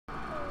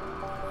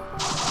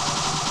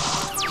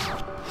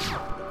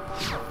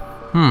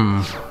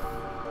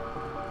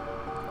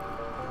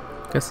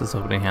Guess this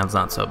opening hand's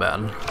not so bad.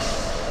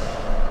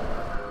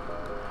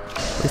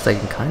 At least I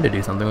can kind of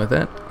do something with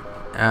it.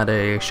 Add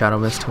a Shadow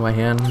Mist to my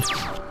hand and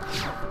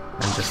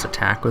just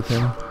attack with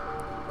him.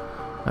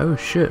 Oh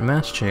shit,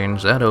 Mass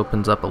Change. That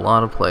opens up a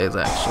lot of plays,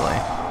 actually.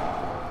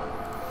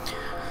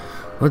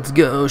 Let's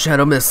go,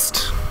 Shadow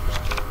Mist.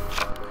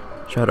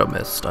 Shadow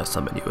Mist, I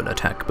summon you in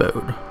attack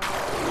mode.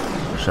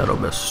 Shadow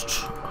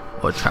Mist,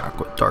 attack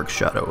with dark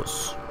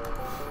shadows.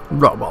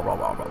 Rah, rah, rah,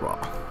 rah, rah,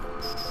 rah.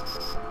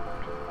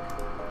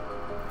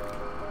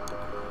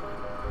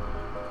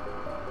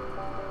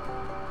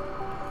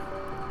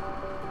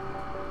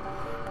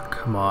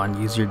 Come on,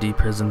 use your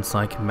D-Prism so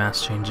I can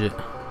mass change it.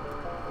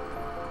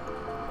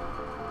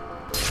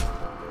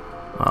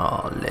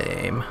 Aw,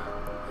 lame.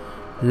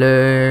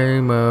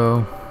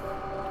 Lame-o.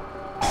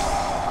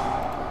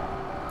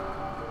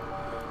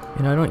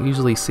 You know, I don't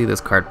usually see this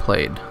card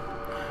played.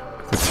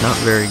 It's not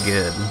very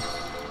good.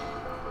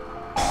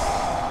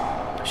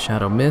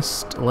 Shadow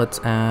Mist, let's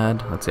see,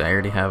 I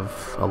already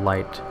have a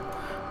light.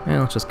 And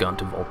let's just go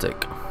into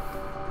Voltic.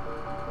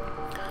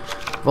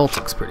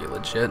 Voltic's pretty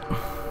legit.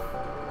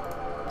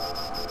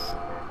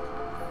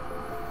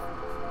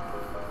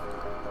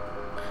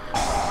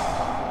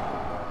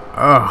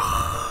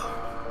 Ugh.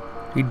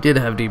 He did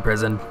have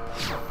D-Prison.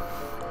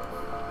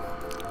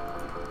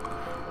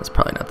 That's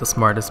probably not the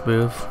smartest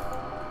move.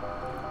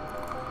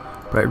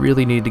 But I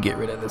really need to get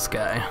rid of this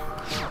guy.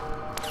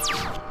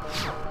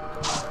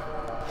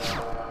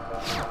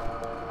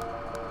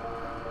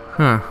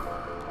 Huh.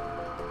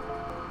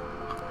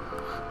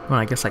 Well,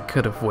 I guess I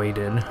could have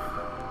waited.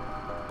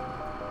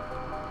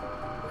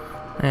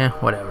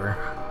 Whatever.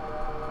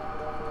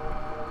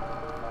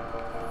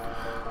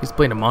 He's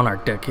playing a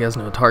Monarch deck, he has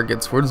no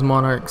targets for his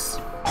Monarchs.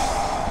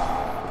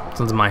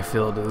 Since my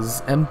field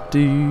is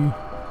empty.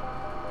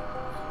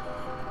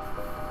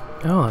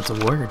 Oh, that's a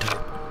warrior type.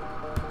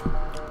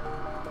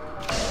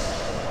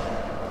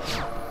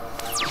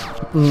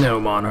 No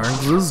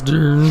Monarchs this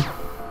turn.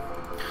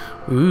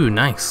 Ooh,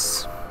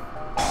 nice.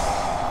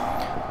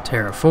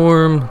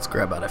 Terraform, let's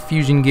grab out a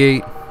Fusion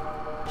Gate.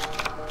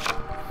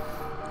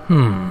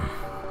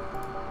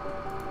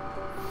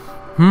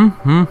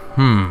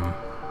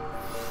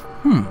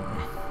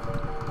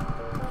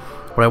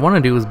 What I want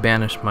to do is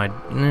banish my...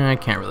 I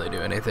can't really do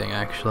anything,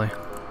 actually.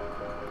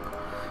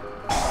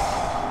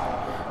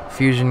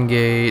 Fusion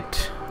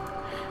Gate.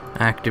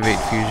 Activate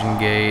Fusion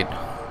Gate.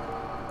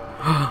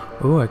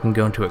 Oh, I can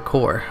go into a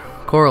Core.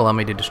 Core will allow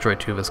me to destroy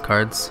 2 of his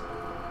cards.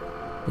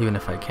 Even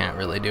if I can't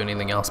really do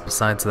anything else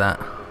besides that.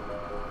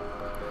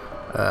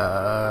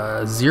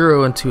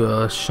 0 into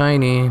a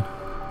Shiny.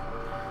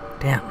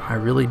 Damn, I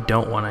really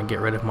don't want to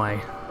get rid of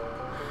my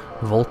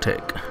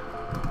Voltic.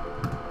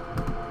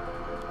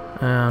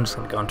 I'm just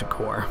going to go into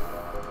Core.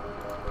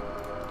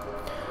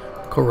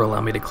 Core will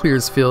allow me to clear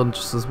his field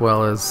just as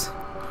well as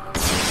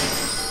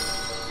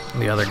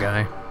the other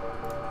guy.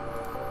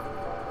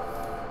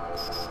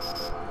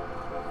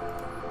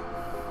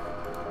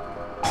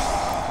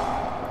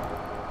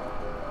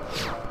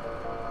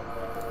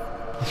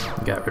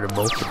 Got rid of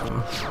both of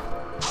them.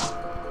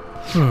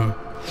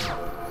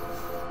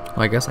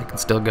 Well, I guess I can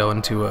still go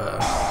into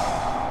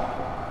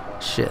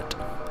shit.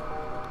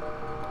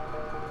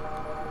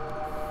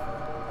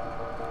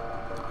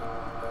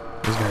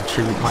 I'm just gonna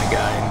tribute my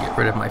guy and get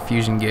rid of my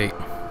Fusion Gate.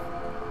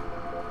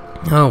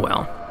 Oh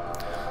well.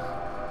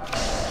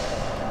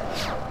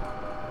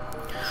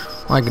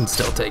 Well, I can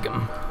still take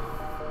him.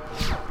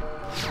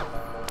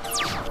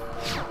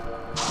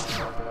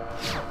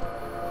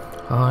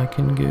 I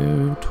can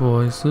go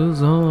twice as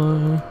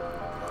high.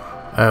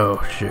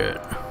 Oh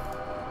shit.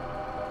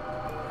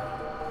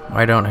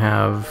 I don't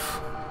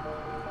have...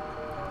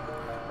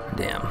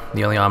 Damn.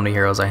 The only Omni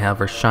heroes I have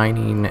are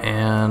Shining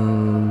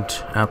and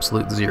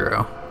Absolute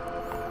Zero.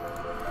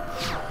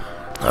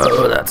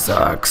 Oh, that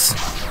sucks.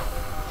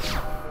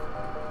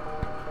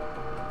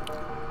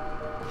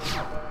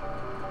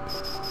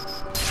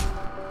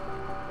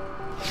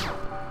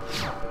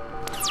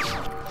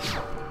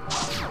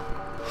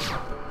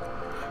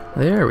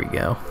 There we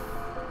go.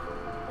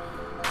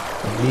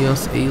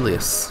 Neos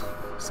Alias.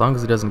 As long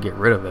as he doesn't get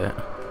rid of it.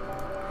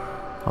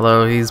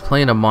 Although he's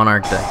playing a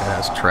Monarch deck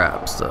that has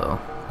traps, so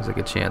there's a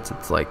good chance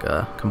it's like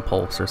a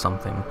Compulse or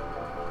something.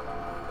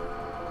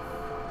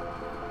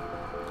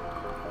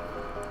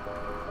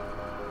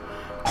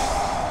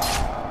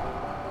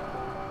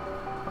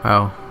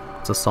 Oh,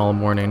 it's a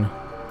Solemn Warning.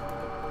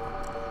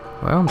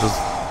 Well,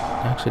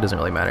 actually doesn't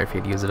really matter if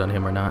he'd use it on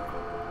him or not.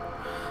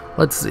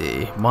 Let's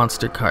see,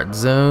 Monster Card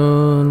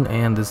Zone,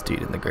 and this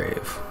dude in the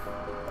grave.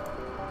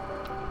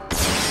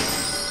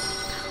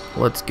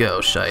 Let's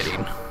go,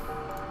 Shining.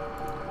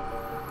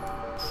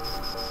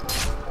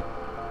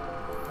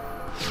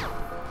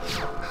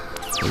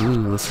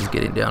 Ooh, this is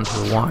getting down to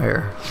the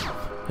wire.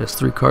 He has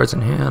 3 cards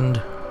in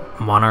hand,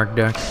 Monarch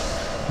deck,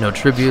 no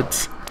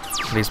tributes,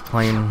 but he's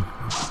playing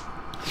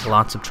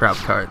lots of trap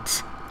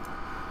cards.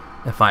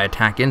 If I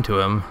attack into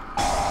him,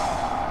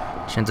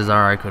 chances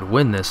are I could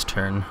win this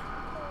turn.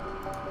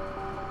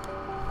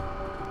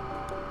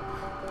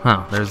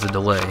 Huh, there's a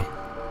delay.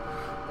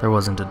 There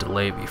wasn't a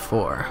delay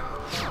before.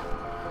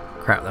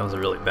 Crap, that was a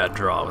really bad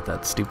draw with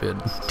that stupid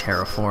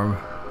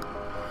terraform.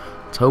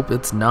 Let's hope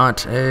it's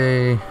not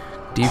a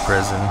deep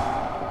resin.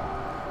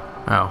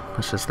 Oh,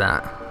 it's just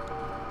that.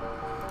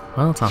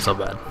 Well, it's not so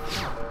bad.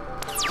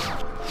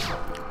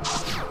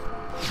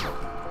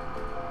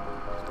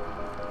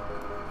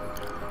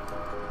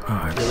 Oh,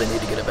 I really need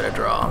to get a better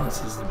draw.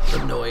 This is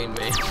annoying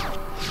me.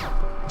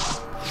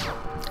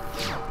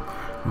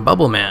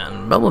 Bubble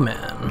Man, Bubble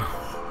Man.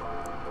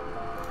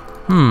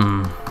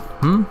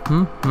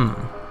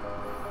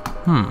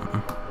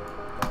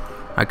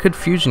 I could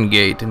fusion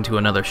gate into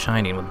another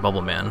shining with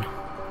Bubble Man.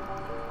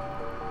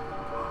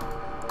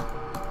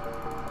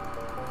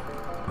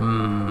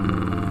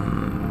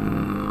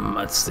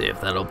 Let's see if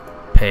that'll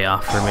pay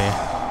off for me.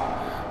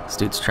 This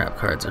dude's trap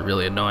cards are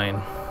really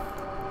annoying.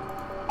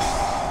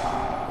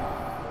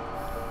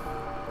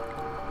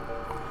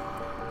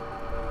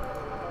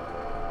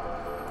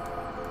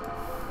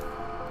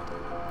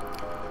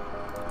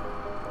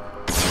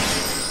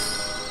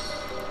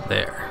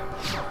 There.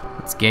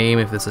 It's game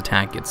if this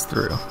attack gets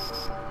through.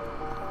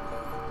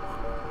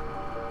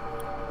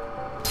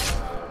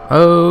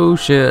 Oh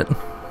shit.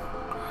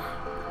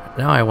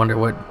 Now I wonder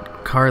what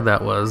card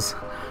that was.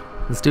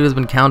 This dude has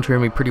been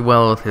countering me pretty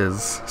well with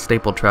his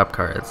staple trap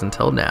cards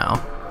until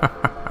now.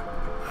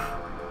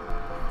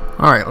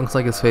 Alright, looks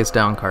like his face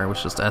down card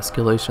was just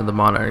Escalation of the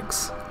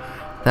Monarchs.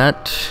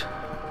 That...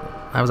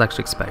 I was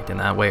actually expecting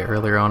that way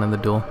earlier on in the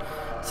duel.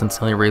 Since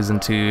the only reason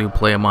to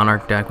play a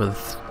Monarch deck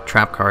with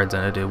trap cards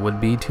in it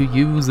would be to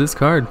use this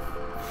card.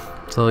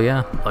 So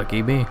yeah,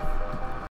 lucky me.